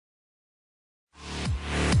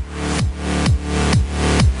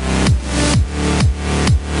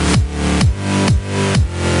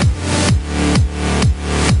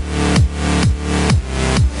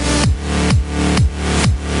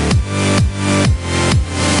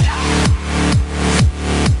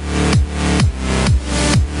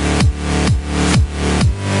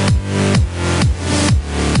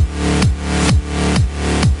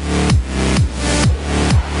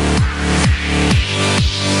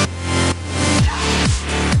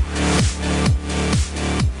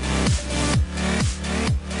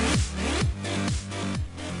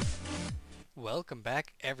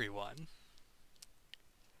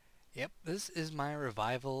This is my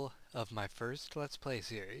revival of my first Let's Play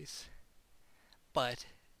series, but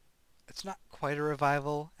it's not quite a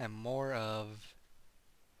revival and more of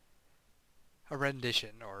a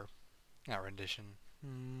rendition, or not rendition.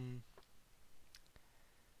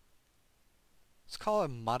 Let's call it a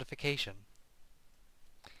modification.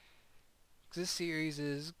 This series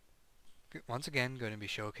is once again going to be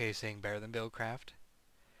showcasing Better Than Buildcraft,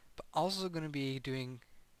 but also going to be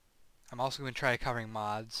I'm also going to try covering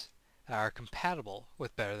mods that are compatible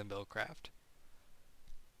with Better Than Buildcraft.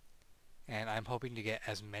 And I'm hoping to get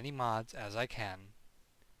as many mods as I can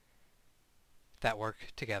that work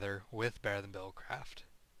together with Better Than Buildcraft.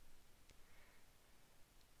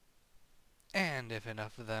 And if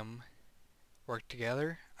enough of them work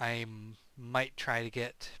together, I might try to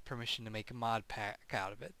get permission to make a mod pack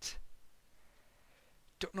out of it.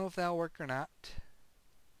 Don't know if that'll work or not,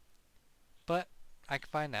 but I can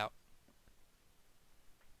find out.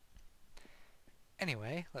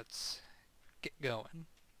 Anyway, let's get going.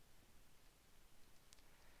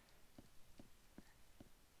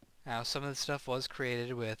 Now, some of the stuff was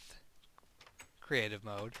created with creative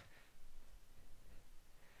mode,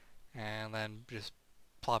 and then just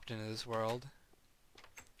plopped into this world.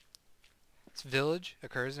 This village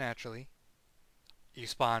occurs naturally. You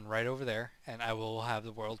spawn right over there, and I will have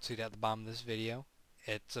the world seed at the bottom of this video.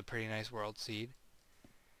 It's a pretty nice world seed,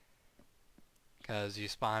 because you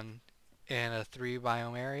spawn in a 3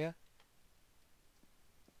 biome area,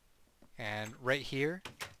 and right here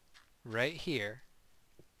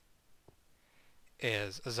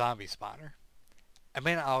is a zombie spawner. It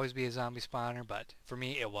may not always be a zombie spawner, but for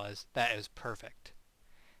me it was. That is perfect.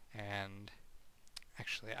 And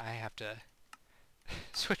actually I have to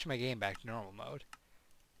switch my game back to normal mode,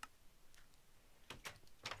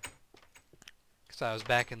 because I was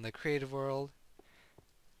back in the creative world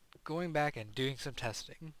going back and doing some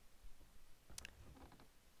testing.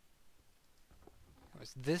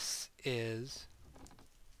 This is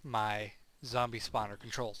my zombie spawner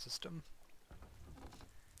control system.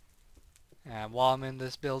 And while I'm in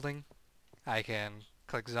this building, I can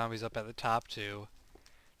click zombies up at the top to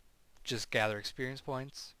just gather experience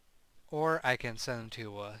points, or I can send them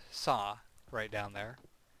to a saw right down there,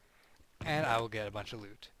 and I will get a bunch of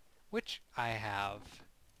loot, which I have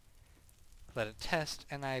let it test,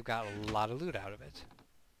 and I've got a lot of loot out of it.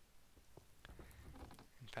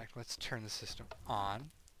 In fact, let's turn the system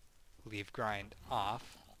on, leave grind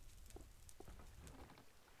off,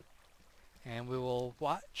 and we will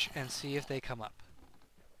watch and see if they come up.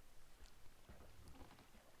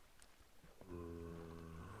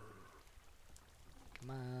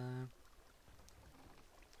 Come on.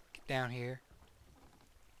 Get down here.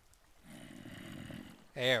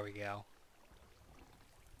 There we go.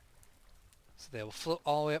 So they will float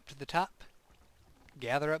all the way up to the top,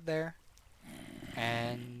 gather up there,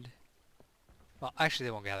 and well, actually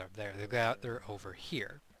they won't gather up there. They'll gather over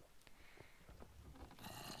here.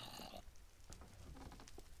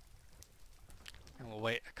 And we'll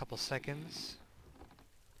wait a couple seconds.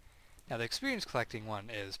 Now the experience collecting one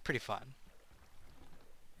is pretty fun,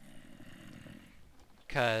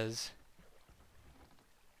 because,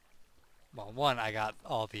 well, one, I got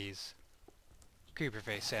all these creeper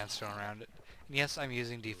face sandstone around it. And yes, I'm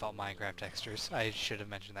using default Minecraft textures. I should have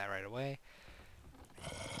mentioned that right away.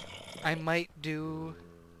 I might do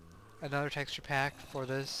another texture pack for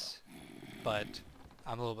this, but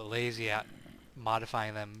I'm a little bit lazy at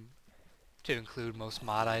modifying them to include most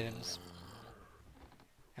mod items.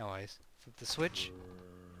 Anyways, flip the switch.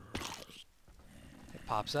 It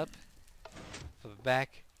pops up. Flip it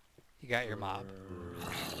back. You got your mob.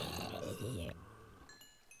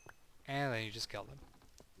 And then you just kill them.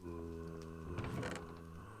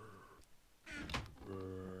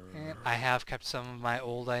 And I have kept some of my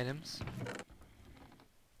old items.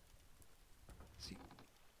 See,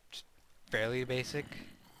 just fairly basic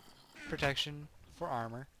protection for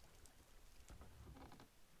armor.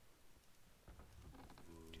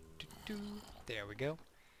 There we go.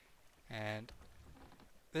 And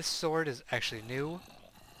this sword is actually new.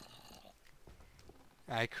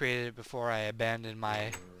 I created it before I abandoned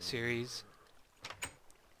my series,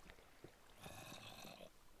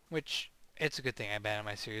 which, it's a good thing I abandoned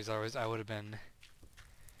my series, otherwise I would have been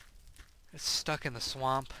stuck in the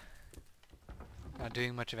swamp, not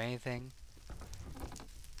doing much of anything.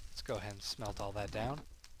 Let's go ahead and smelt all that down.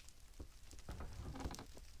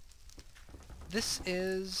 This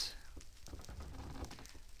is,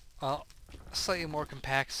 well, a slightly more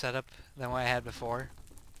compact setup than what I had before.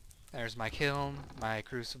 There's my kiln, my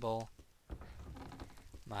crucible,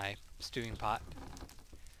 my stewing pot,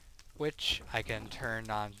 which I can turn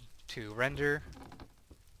on to render,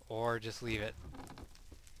 or just leave it,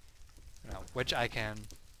 which I can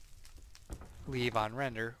leave on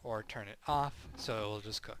render or turn it off so it will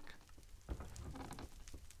just cook.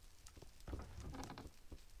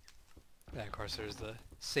 Then of course there's the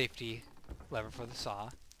safety lever for the saw.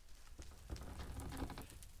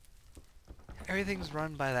 Everything's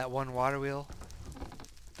run by that one water wheel.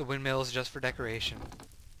 The windmill is just for decoration.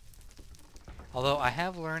 Although I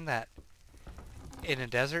have learned that in a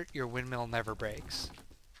desert your windmill never breaks.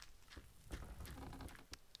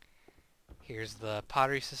 Here's the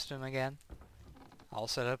pottery system again. All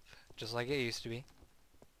set up just like it used to be.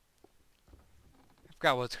 I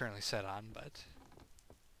forgot what it's currently set on, but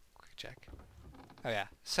quick check. Oh yeah,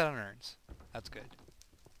 set on urns. That's good.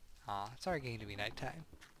 It's already getting to be nighttime.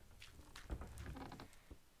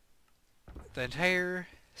 The entire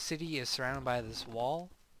city is surrounded by this wall,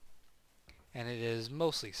 and it is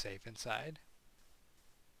mostly safe inside.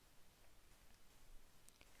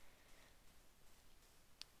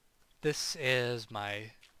 This is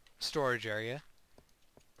my storage area.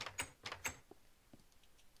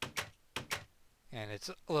 And it's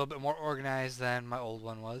a little bit more organized than my old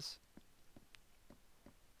one was.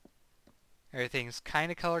 Everything's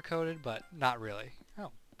kind of color-coded, but not really.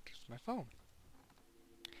 Oh, here's my phone.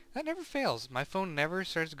 That never fails. My phone never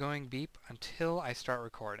starts going beep until I start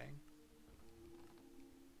recording.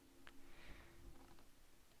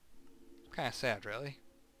 Kind of sad, really.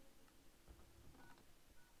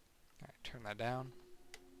 Alright, turn that down.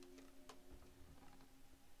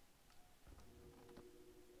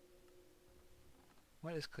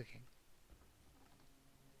 What is clicking?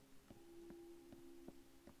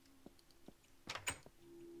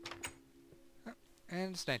 Oh,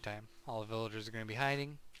 and it's nighttime. All the villagers are going to be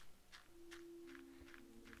hiding.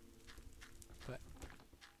 But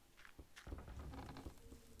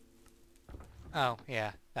oh,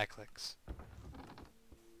 yeah, that clicks.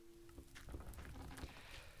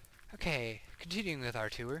 Okay, continuing with our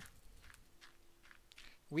tour.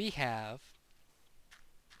 We have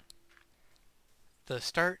the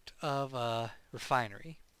start of a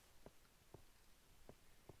refinery.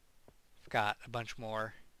 We've got a bunch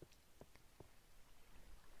more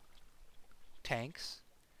tanks,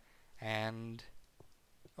 and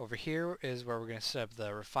over here is where we're going to set up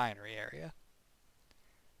the refinery area.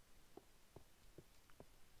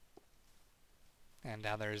 And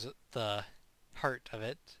down there's the heart of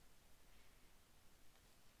it.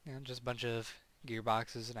 And just a bunch of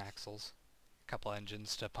gearboxes and axles. A couple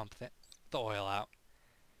engines to pump the oil out.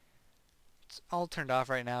 It's all turned off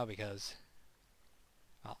right now because,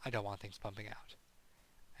 well, I don't want things pumping out.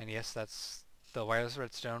 And yes, that's the wireless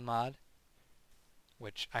redstone mod,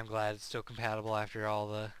 which I'm glad it's still compatible after all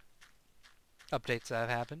the updates that have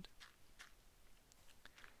happened.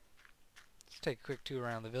 Let's take a quick tour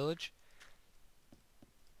around the village.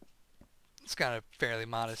 It's got a fairly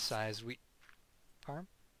modest sized wheat farm.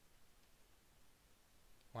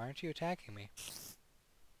 Why aren't you attacking me?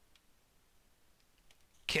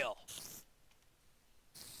 Kill!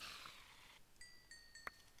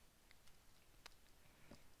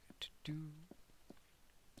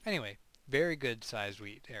 Anyway, very good sized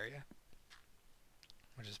wheat area,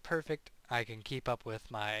 which is perfect. I can keep up with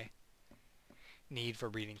my need for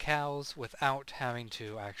breeding cows without having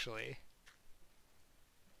to actually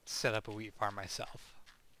set up a wheat farm myself.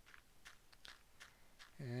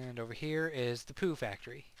 And over here is the poo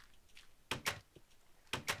factory.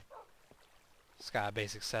 It's got a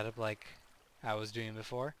basic setup like I was doing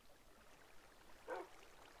before.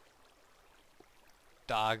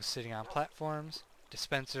 Dogs sitting on platforms,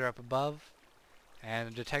 dispenser up above, and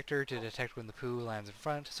a detector to detect when the poo lands in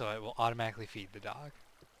front, so it will automatically feed the dog.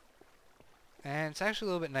 And it's actually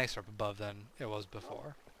a little bit nicer up above than it was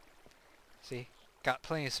before. See? Got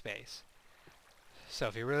plenty of space. So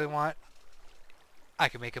if you really want, I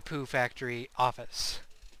could make a poo factory office.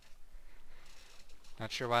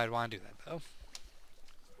 Not sure why I'd want to do that, though.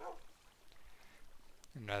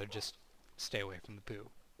 I'd rather just stay away from the poo.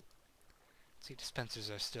 See,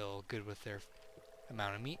 dispensers are still good with their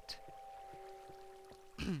amount of meat.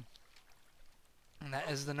 And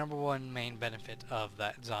that is the #1 main benefit of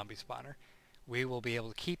that zombie spawner. We will be able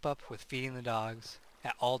to keep up with feeding the dogs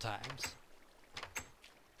at all times.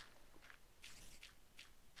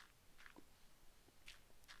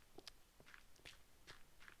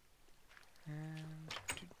 And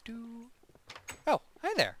oh,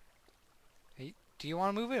 hi there. Hey, do you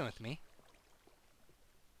want to move in with me?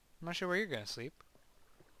 I'm not sure where you're going to sleep.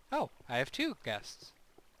 Oh, I have 2 guests.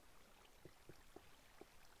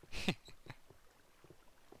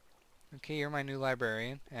 Okay, you're my new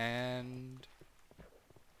librarian, and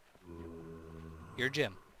you're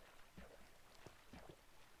Jim.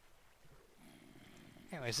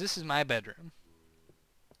 Anyways, this is my bedroom.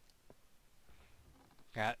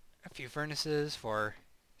 Got a few furnaces for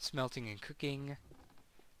smelting and cooking,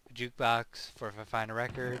 a jukebox for if I find a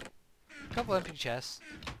record, a couple empty chests,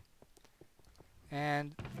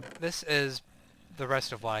 and this is the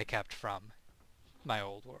rest of what I kept from my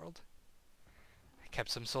old world. I kept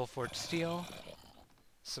some soul forged steel,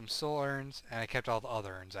 some soul urns, and I kept all the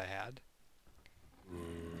other urns I had.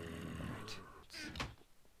 Right.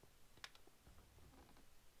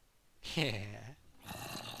 Yeah.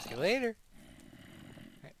 See you later.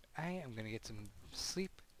 Right. I am gonna get some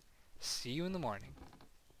sleep. See you in the morning.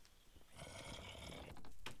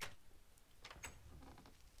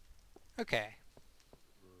 Okay.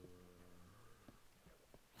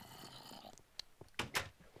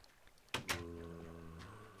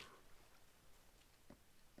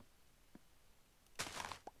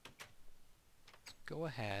 Go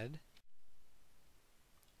ahead.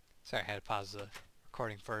 Sorry, I had to pause the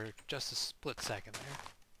recording for just a split second there.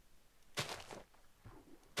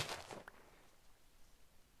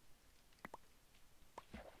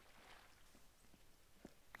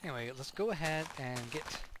 Anyway, let's go ahead and get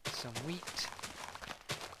some wheat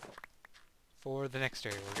for the next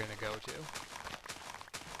area we're going to go to.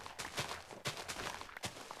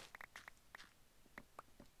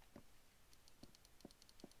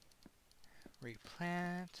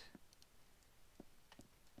 Replant.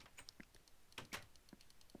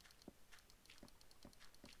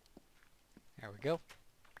 There we go.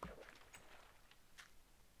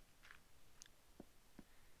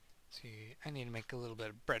 See, I need to make a little bit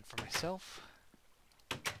of bread for myself.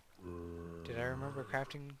 Did I remember a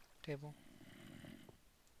crafting table?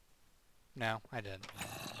 No, I didn't.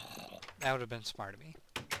 That would have been smart of me.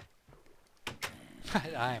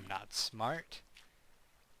 But I am not smart.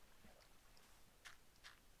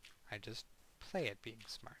 I just play at being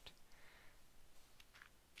smart.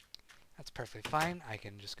 That's perfectly fine. I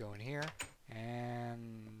can just go in here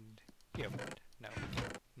and... You have wood. No.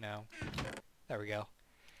 No. There we go.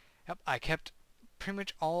 Yep, I kept pretty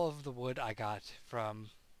much all of the wood I got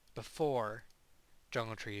from before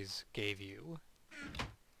Jungle Trees gave you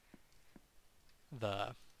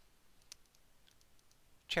the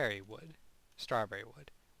cherry wood, strawberry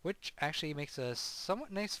wood, which actually makes a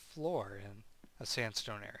somewhat nice floor in a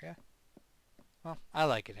sandstone area. Well, I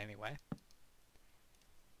like it anyway. Let's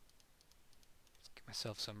get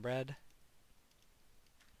myself some bread.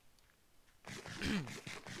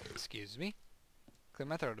 Excuse me. Clear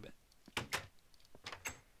my throat a bit.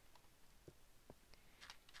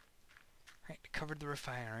 Right, covered the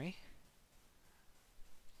refinery.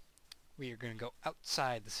 We are going to go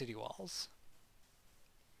outside the city walls.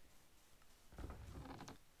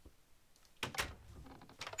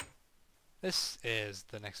 This is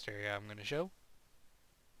the next area I'm going to show.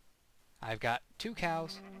 I've got 2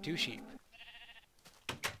 cows, 2 sheep.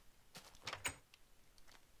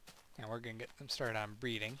 And we're going to get them started on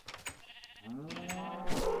breeding.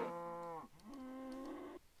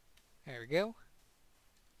 There we go.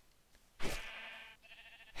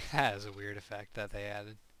 That is a weird effect that they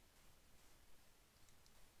added.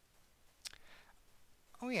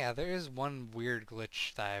 Oh yeah, there is one weird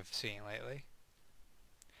glitch that I've seen lately.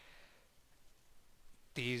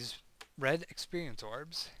 These red experience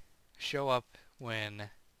orbs show up when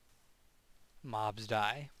mobs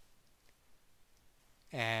die.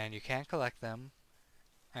 And you can't collect them,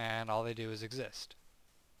 and all they do is exist.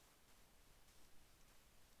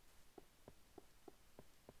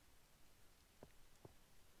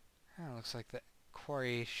 Oh, looks like the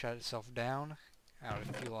quarry shut itself down, out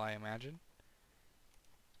of fuel I imagine.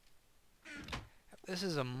 This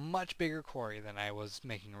is a much bigger quarry than I was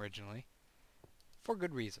making originally, for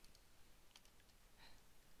good reason.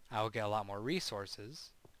 I will get a lot more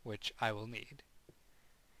resources, which I will need.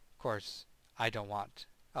 Of course, I don't want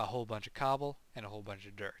a whole bunch of cobble and a whole bunch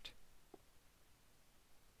of dirt.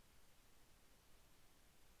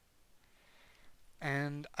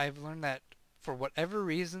 And I've learned that for whatever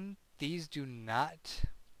reason, these do not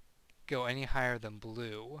go any higher than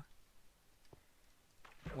blue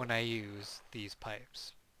when I use these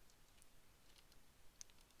pipes.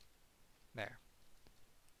 There.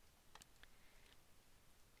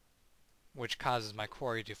 Which causes my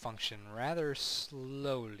quarry to function rather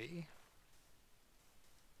slowly.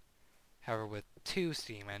 However, with 2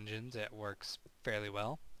 steam engines, it works fairly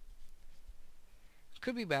well.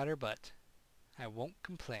 Could be better, but I won't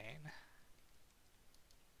complain.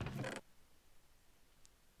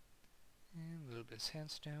 And a little bit of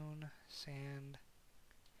sandstone, sand.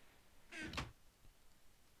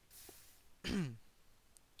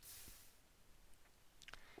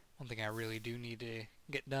 One thing I really do need to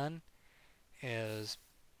get done is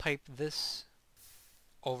pipe this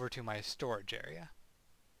over to my storage area.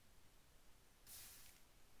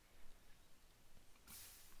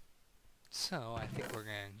 So I think we're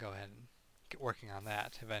going to go ahead and get working on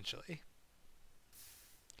that eventually.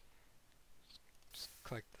 Just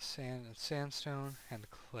collect the sand and sandstone and the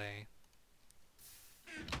clay.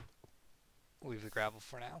 Leave the gravel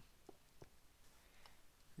for now.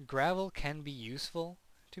 Gravel can be useful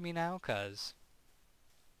to me now because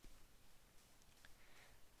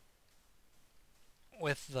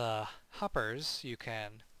with the hoppers you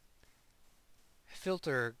can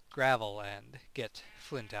filter gravel and get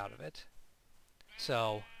flint out of it.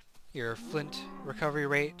 So your flint recovery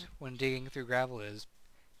rate when digging through gravel is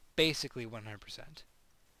basically 100%.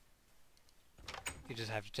 You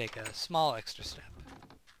just have to take a small extra step.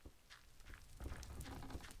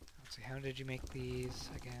 Let's see, how did you make these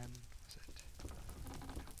again? Was it?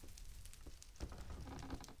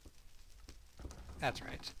 That's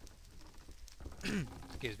right.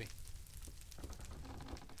 Excuse me.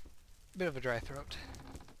 Bit of a dry throat.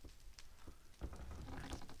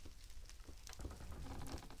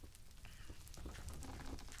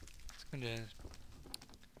 It's going to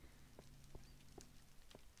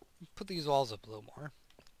put these walls up a little more.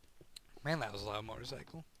 Man, that was a loud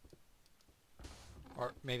motorcycle.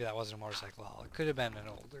 Or maybe that wasn't a motorcycle at all. It could have been an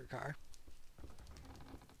older car.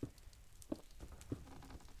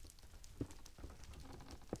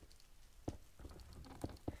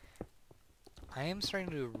 I am starting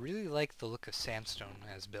to really like the look of sandstone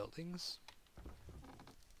as buildings.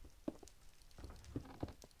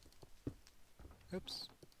 Oops.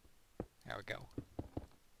 There we go.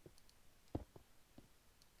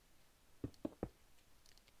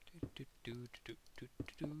 It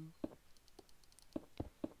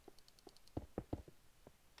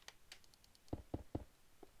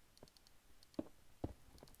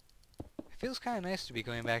feels kind of nice to be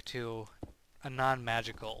going back to a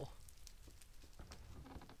non-magical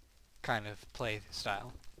kind of play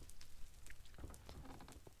style.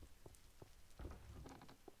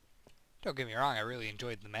 Don't get me wrong, I really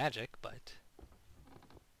enjoyed the magic, but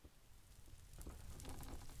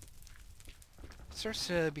it starts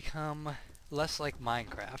to become less like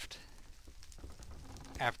Minecraft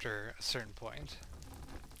after a certain point.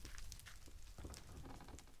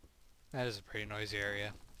 That is a pretty noisy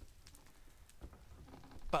area.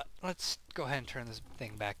 But let's go ahead and turn this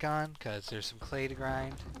thing back on, because there's some clay to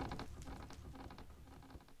grind.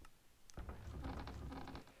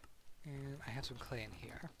 And I have some clay in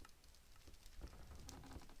here.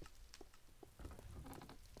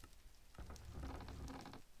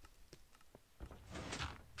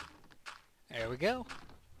 There we go.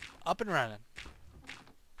 Up and running.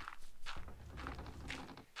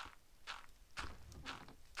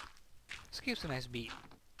 This keeps a nice beat.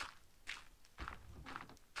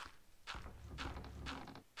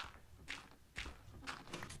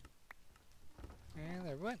 And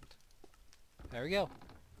there we went. There we go.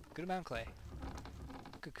 Good amount of clay.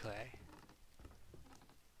 Good clay.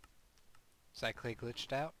 Is that clay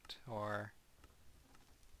glitched out, or...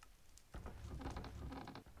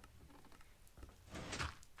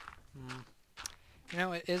 You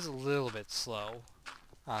know, it is a little bit slow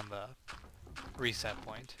on the reset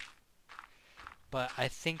point. But I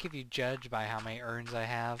think if you judge by how many urns I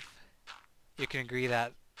have, you can agree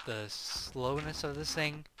that the slowness of this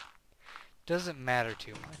thing doesn't matter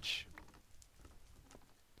too much.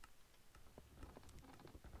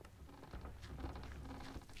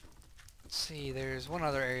 Let's see, there's one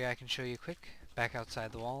other area I can show you quick, back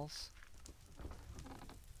outside the walls.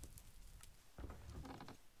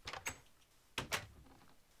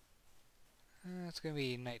 It's going to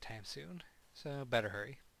be nighttime soon, so better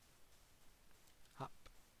hurry. Hop.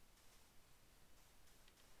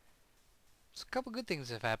 So a couple good things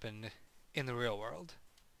have happened in the real world.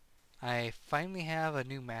 I finally have a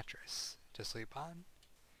new mattress to sleep on,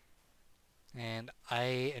 and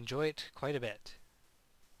I enjoy it quite a bit.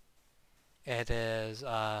 It is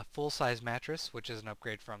a full-size mattress, which is an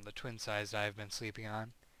upgrade from the twin-size I've been sleeping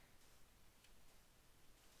on.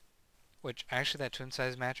 Which, actually, that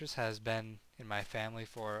twin-size mattress has been in my family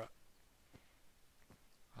for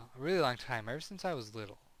a really long time, ever since I was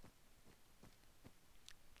little.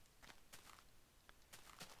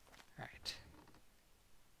 Alright.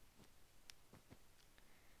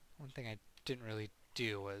 One thing I didn't really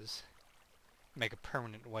do was make a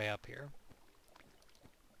permanent way up here.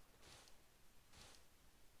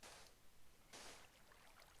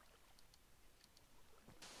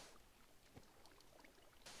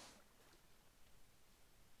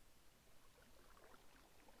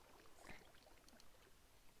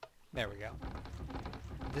 There we go.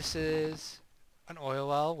 This is an oil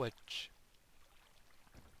well, which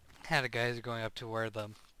had a geyser going up to where the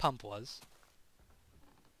pump was.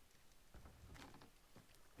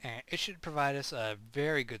 And it should provide us a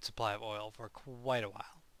very good supply of oil for quite a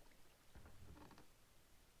while.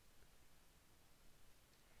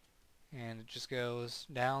 And it just goes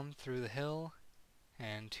down through the hill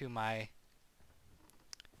and to my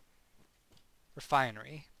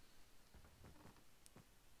refinery.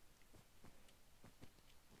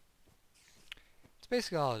 It's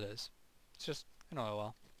basically all it is. It's just an oil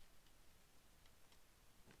well.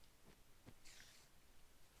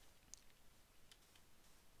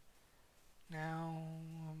 Now,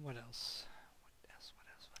 what else?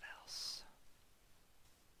 What else?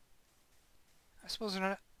 I suppose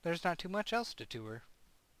there's not too much else to tour.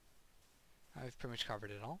 I've pretty much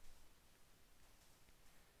covered it all.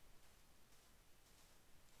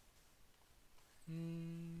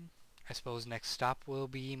 I suppose next stop will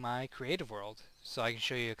be my creative world, so I can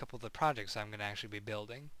show you a couple of the projects I'm going to actually be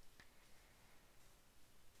building.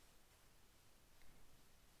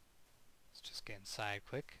 Let's just get inside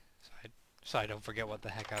quick, so I don't forget what the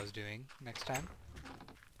heck I was doing next time.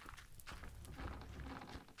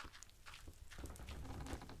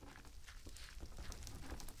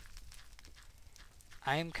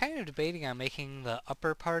 I'm kind of debating on making the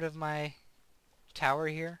upper part of my tower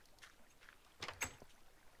here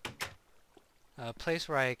a place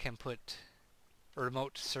where I can put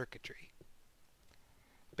remote circuitry.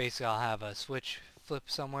 Basically, I'll have a switch flip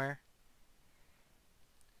somewhere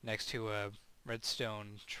next to a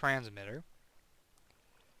redstone transmitter,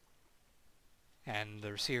 and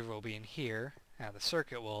the receiver will be in here, and the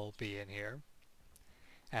circuit will be in here,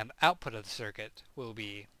 and the output of the circuit will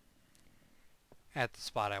be at the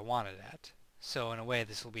spot I want it at. So in a way,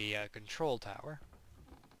 this will be a control tower.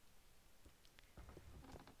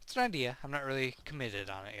 It's an idea. I'm not really committed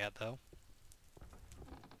on it yet, though.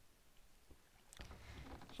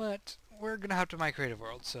 But we're going to hop to my creative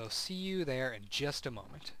world, so see you there in just a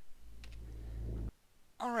moment.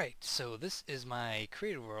 Alright, so this is my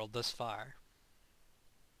creative world thus far.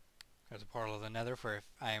 There's a portal of the Nether for if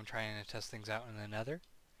I am trying to test things out in the Nether.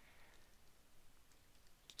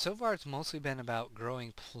 So far it's mostly been about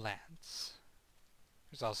growing plants.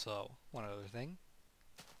 There's also one other thing.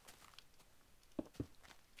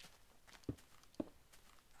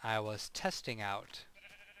 I was testing out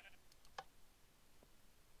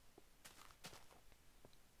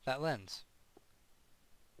that lens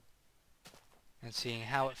and seeing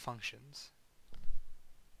how it functions.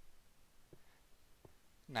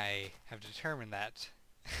 And I have determined that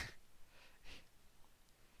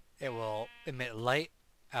it will emit light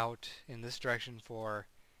out in this direction for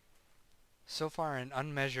so far an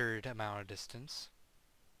unmeasured amount of distance,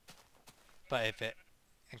 but if it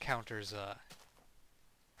encounters a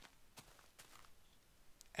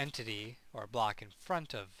entity or block in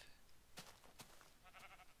front of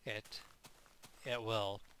it, it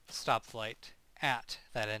will stop the light at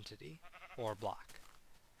that entity or block.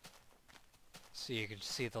 So you can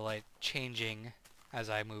see the light changing as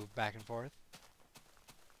I move back and forth.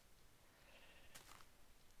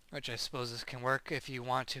 Which I suppose this can work if you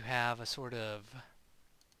want to have a sort of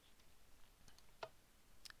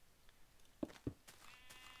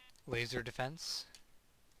laser defense.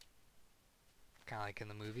 Kind of like in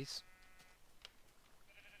the movies.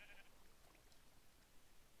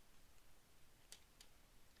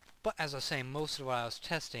 But as I was saying, most of what I was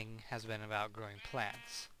testing has been about growing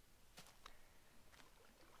plants.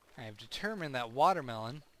 I have determined that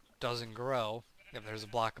watermelon doesn't grow if there's a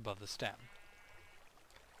block above the stem,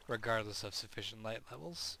 regardless of sufficient light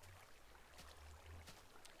levels.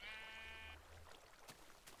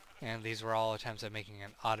 And these were all attempts at making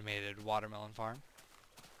an automated watermelon farm.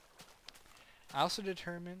 I also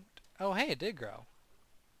determined... Oh, hey, it did grow.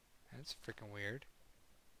 That's freaking weird.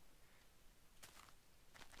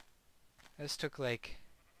 This took like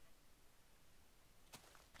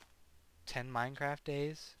 10 Minecraft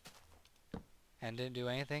days and didn't do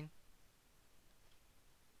anything.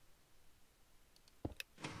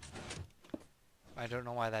 I don't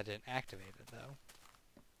know why that didn't activate it, though.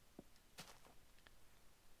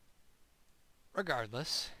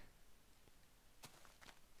 Regardless,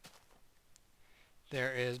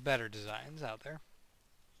 there is better designs out there,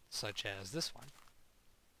 such as this one,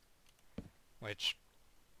 which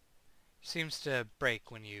seems to break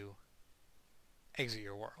when you exit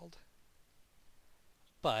your world.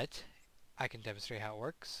 But I can demonstrate how it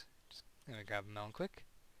works. Just gonna grab a melon quick.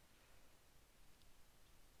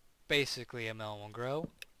 Basically, a melon will grow,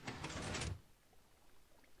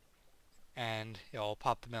 and it'll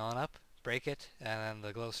pop the melon up, break it, and then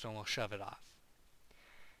the glowstone will shove it off.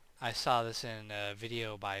 I saw this in a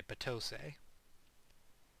video by Batose,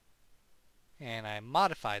 and I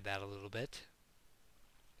modified that a little bit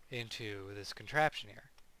into this contraption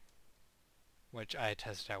here, which I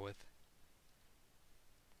tested out with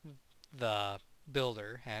the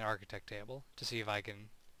builder and architect table to see if I can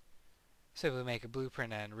simply make a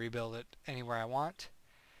blueprint and rebuild it anywhere I want.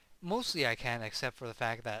 Mostly I can, except for the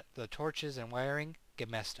fact that the torches and wiring get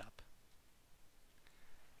messed up.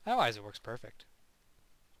 Otherwise it works perfect.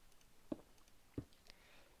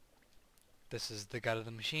 This is the gut of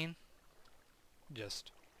the machine.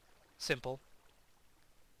 Just simple.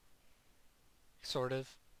 Sort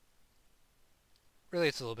of. Really,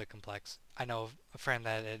 it's a little bit complex. I know of a friend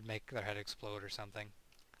that it'd make their head explode or something.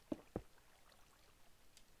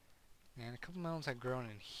 And a couple melons had grown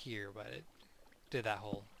in here, but it did that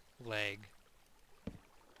whole leg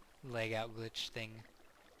out glitch thing.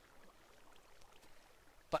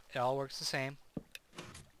 But it all works the same.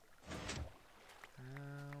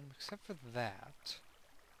 Except for that.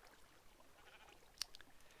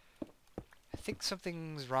 I think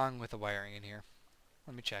something's wrong with the wiring in here.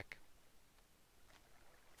 Let me check.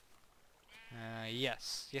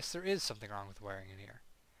 Yes. Yes, there is something wrong with the wiring in here.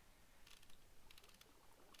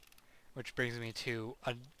 Which brings me to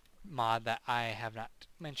a mod that I have not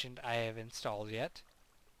mentioned I have installed yet.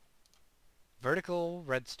 Vertical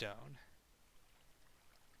redstone.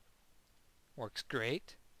 Works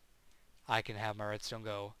great. I can have my redstone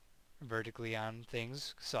go vertically on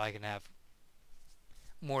things, so I can have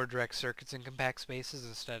more direct circuits in compact spaces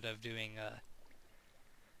instead of doing a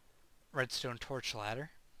redstone torch ladder.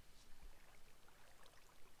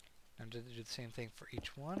 Now, did they do the same thing for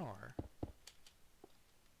each one, or?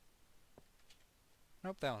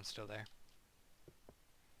 Nope, that one's still there.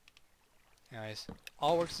 Anyways,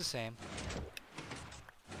 all works the same.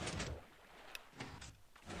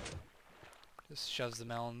 Just shoves the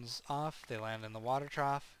melons off, they land in the water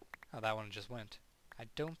trough. Oh, that one just went. I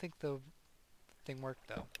don't think the thing worked,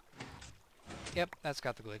 though. Yep, that's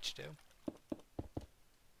got the glitch, too.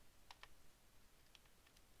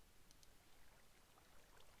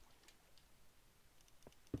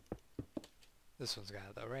 This one's got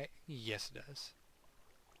it, though, right? Yes, it does.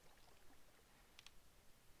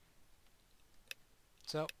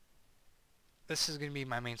 So, this is going to be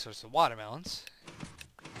my main source of watermelons.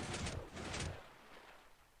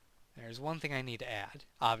 There's one thing I need to add,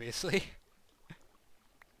 obviously.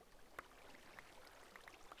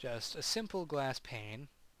 Just a simple glass pane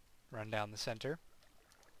run down the center.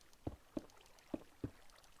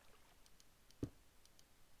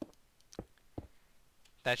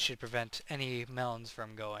 That should prevent any melons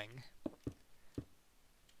from going.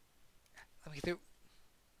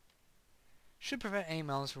 Should prevent any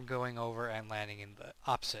melons from going over and landing in the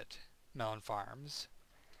opposite melon farm's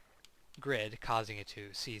grid, causing it to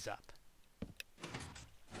seize up.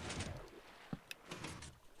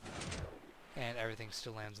 And everything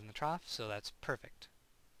still lands in the trough, so that's perfect.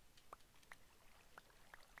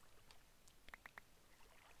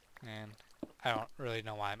 And I don't really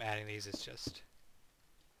know why I'm adding these, it's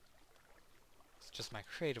just my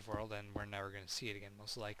creative world, and we're never going to see it again,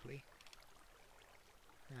 most likely.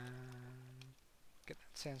 Get that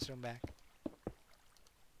sandstone back.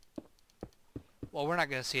 Well, we're not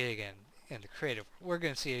going to see it again in the creative world. We're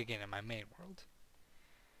going to see it again in my main world.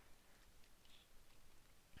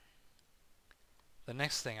 The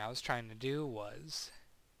next thing I was trying to do was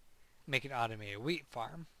make an automated wheat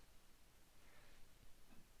farm,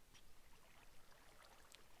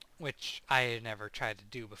 which I had never tried to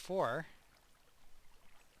do before.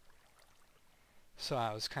 So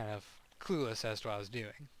I was kind of clueless as to what I was doing.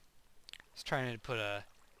 I was trying to put a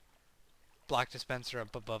block dispenser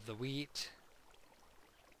up above the wheat,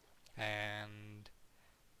 and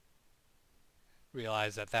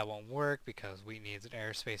realized that that won't work because wheat needs an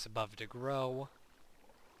airspace above it to grow.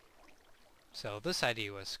 So this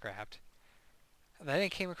idea was scrapped. Then I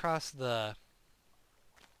came across the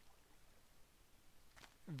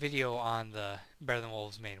video on the Better Than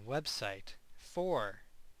Wolves main website for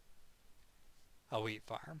a wheat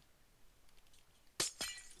farm.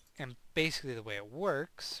 And basically the way it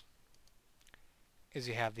works is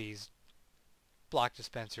you have these block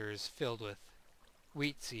dispensers filled with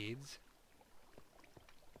wheat seeds,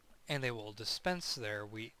 and they will dispense their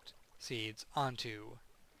wheat seeds onto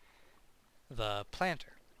the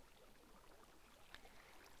planter.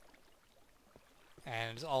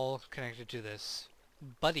 And it's all connected to this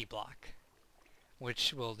buddy block,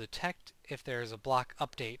 which will detect if there's a block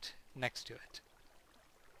update next to it.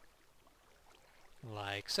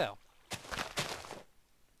 Like so.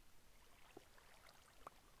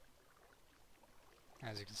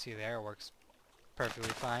 As you can see there, it works perfectly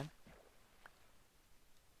fine.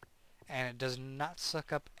 And it does not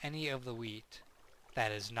suck up any of the wheat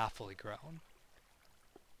that is not fully grown.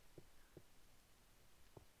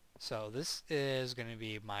 So this is going to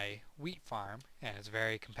be my wheat farm, and it's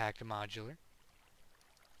very compact and modular.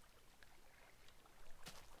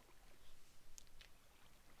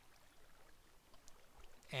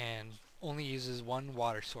 And only uses one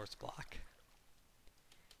water source block.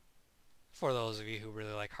 For those of you who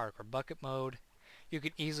really like hardcore bucket mode, you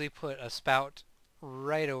could easily put a spout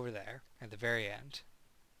right over there at the very end,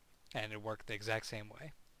 and it'd work the exact same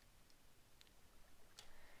way.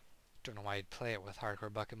 Don't know why you'd play it with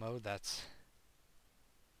hardcore bucket mode. That's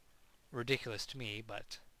ridiculous to me,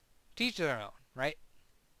 but to each their own, right?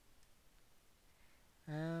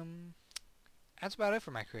 That's about it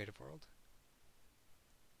for my creative world.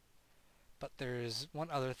 But there's one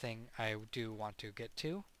other thing I do want to get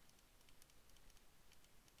to.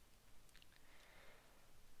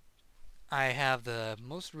 I have the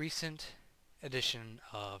most recent edition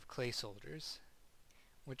of Clay Soldiers,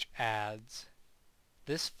 which adds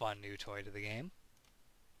this fun new toy to the game.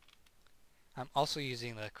 I'm also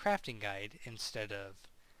using the crafting guide instead of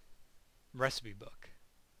recipe book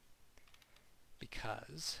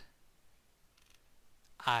because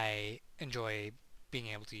I enjoy being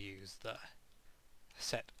able to use the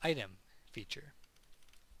set item feature.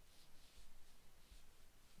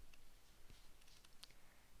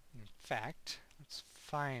 In fact, let's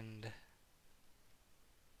find...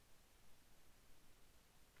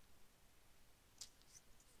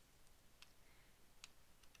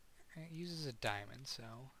 It uses a diamond, so...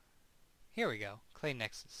 Here we go. Clay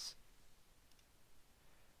Nexus.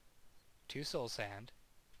 2 soul sand,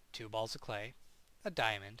 2 balls of clay, a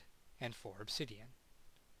diamond, and 4 obsidian.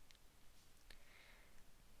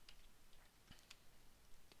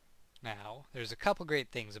 Now, there's a couple great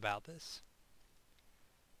things about this.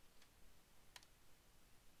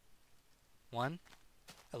 One,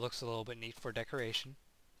 it looks a little bit neat for decoration.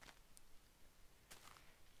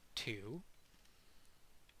 2,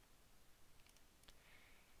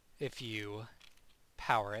 if you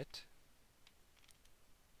power it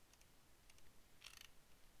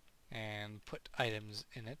and put items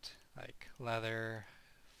in it, like leather,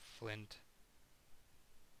 flint,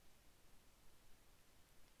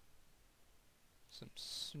 some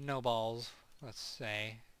snowballs, let's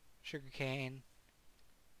say, sugarcane,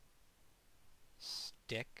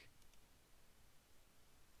 stick,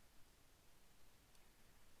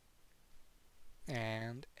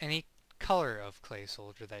 and any color of clay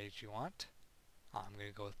soldier that you want. I'm going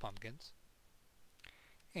to go with pumpkins.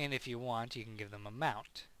 And if you want, you can give them a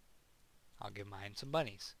mount. I'll give mine some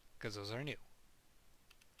bunnies, because those are new.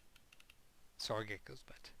 So are geckos,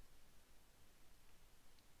 but...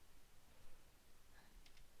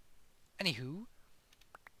 Anywho,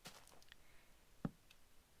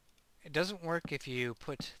 it doesn't work if you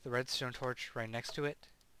put the redstone torch right next to it,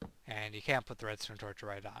 and you can't put the redstone torch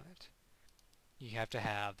right on it. You have to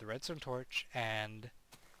have the redstone torch and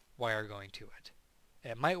wire going to it.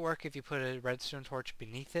 It might work if you put a redstone torch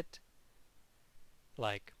beneath it,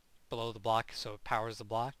 like below the block so it powers the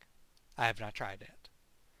block. I have not tried it.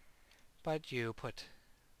 But you put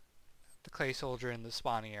the clay soldier in the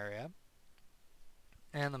spawning area,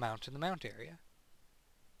 and the mount in the mount area.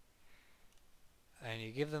 And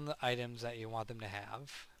you give them the items that you want them to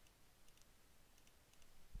have.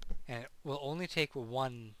 And it will only take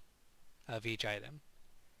one of each item.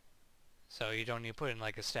 So you don't need to put in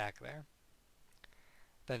like a stack there.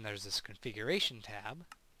 Then there's this configuration tab,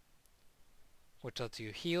 which lets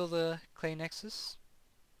you heal the clay nexus.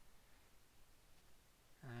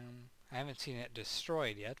 I haven't seen it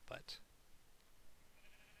destroyed yet, but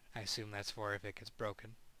I assume that's for if it gets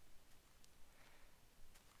broken.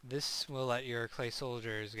 This will let your clay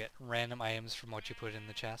soldiers get random items from what you put in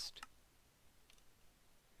the chest.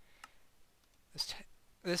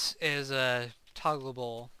 This is a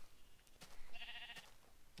toggleable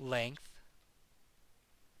length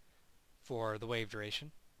for the wave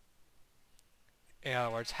duration. In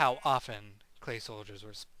other words, how often clay soldiers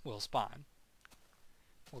will spawn.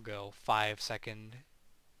 We'll go 5 seconds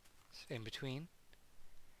in between,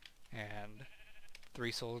 and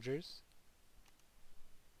 3 soldiers,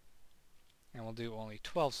 and we'll do only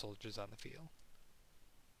 12 soldiers on the field.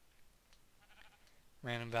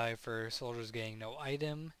 Random value for soldiers getting no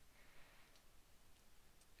item.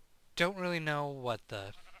 Don't really know what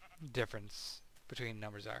the difference between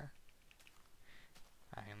numbers are.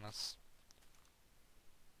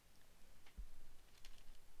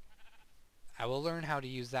 I will learn how to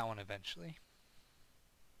use that one eventually.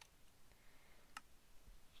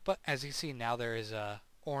 But as you see now, there is a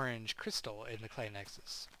orange crystal in the clay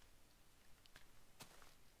nexus.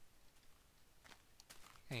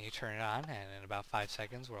 And you turn it on, and in about 5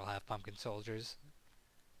 seconds we'll have pumpkin soldiers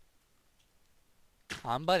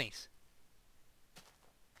on bunnies.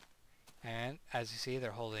 And as you see,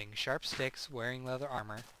 they're holding sharp sticks, wearing leather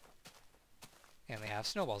armor, and they have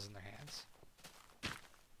snowballs in their hands.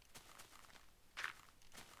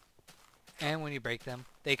 And when you break them,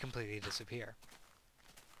 they completely disappear.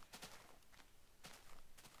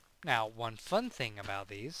 Now, one fun thing about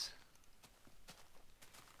these,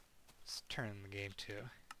 let's turn the game to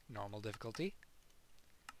normal difficulty.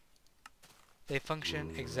 They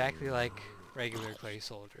function exactly like regular clay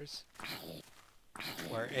soldiers,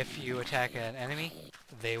 where if you attack an enemy,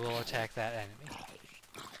 they will attack that enemy.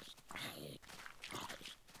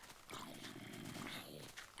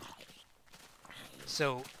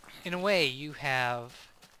 So, in a way, you have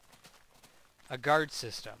a guard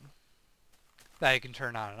system that you can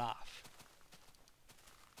turn on and off.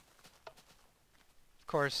 Of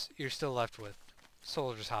course, you're still left with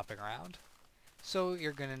soldiers hopping around, so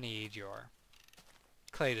you're going to need your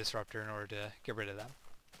clay disruptor in order to get rid of them.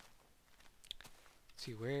 Let's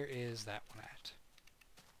see, where is that one at?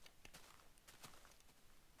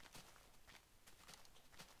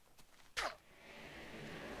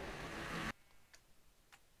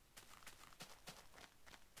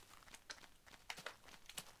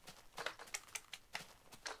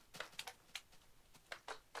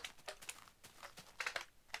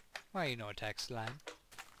 Why you no attack, slime?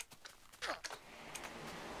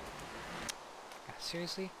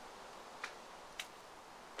 Seriously?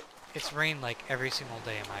 It's rained like every single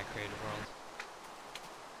day in my creative world.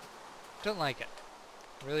 Don't like it.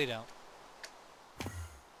 Really don't.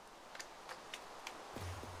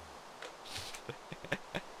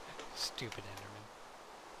 Stupid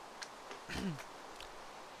Enderman.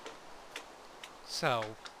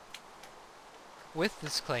 So, with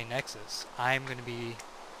this clay nexus, I'm going to be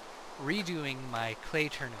redoing my clay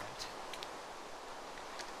tournament.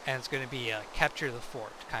 And it's going to be a capture the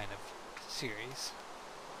fort kind of series.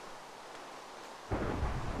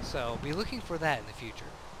 So be looking for that in the future.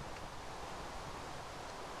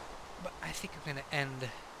 But I think I'm going to end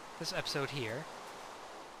this episode here.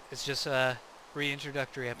 It's just a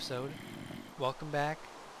reintroductory episode. Welcome back.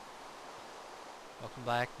 Welcome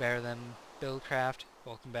back, better than Buildcraft.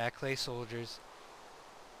 Welcome back, Clay Soldiers.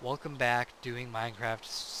 Welcome back, doing Minecraft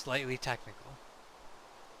slightly technical.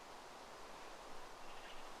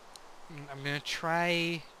 I'm going to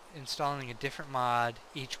try installing a different mod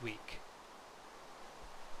each week.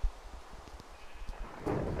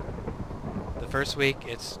 The first week,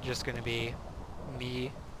 it's just going to be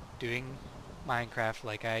me doing Minecraft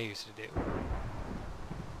like I used to do.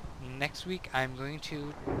 Next week, I'm going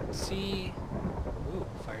to see... Ooh,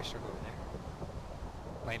 fire circle over there.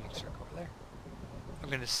 Lightning circle over there. I'm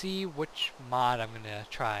going to see which mod I'm going to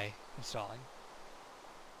try installing.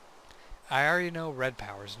 I already know Red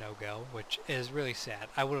Power's no-go, which is really sad.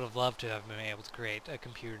 I would have loved to have been able to create a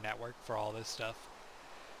computer network for all this stuff.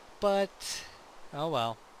 But, oh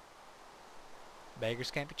well.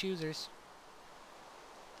 Beggars can't be choosers.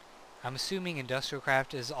 I'm assuming Industrial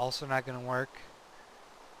Craft is also not going to work.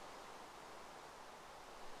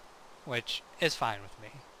 Which is fine with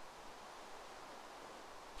me.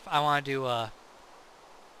 If I want to do a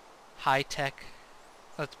high-tech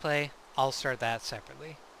Let's Play, I'll start that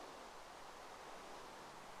separately.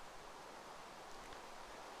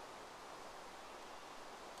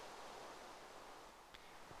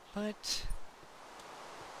 But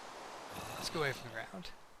let's go away from the ground.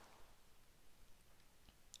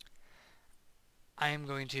 I am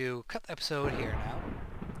going to cut the episode here now.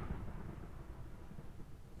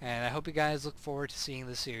 And I hope you guys look forward to seeing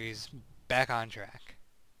the series back on track.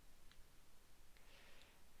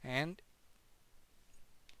 And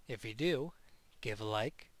if you do, give a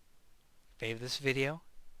like, fave this video,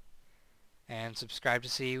 and subscribe to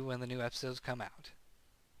see when the new episodes come out.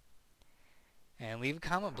 And leave a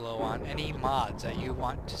comment below on any mods that you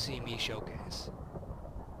want to see me showcase.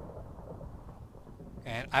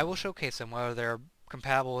 And I will showcase them whether they're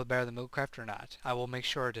compatible with Better Than Buildcraft or not. I will make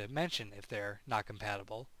sure to mention if they're not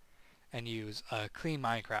compatible and use a clean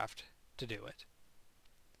Minecraft to do it.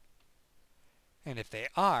 And if they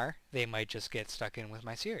are, they might just get stuck in with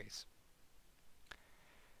my series.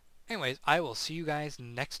 Anyways, I will see you guys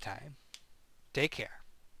next time. Take care.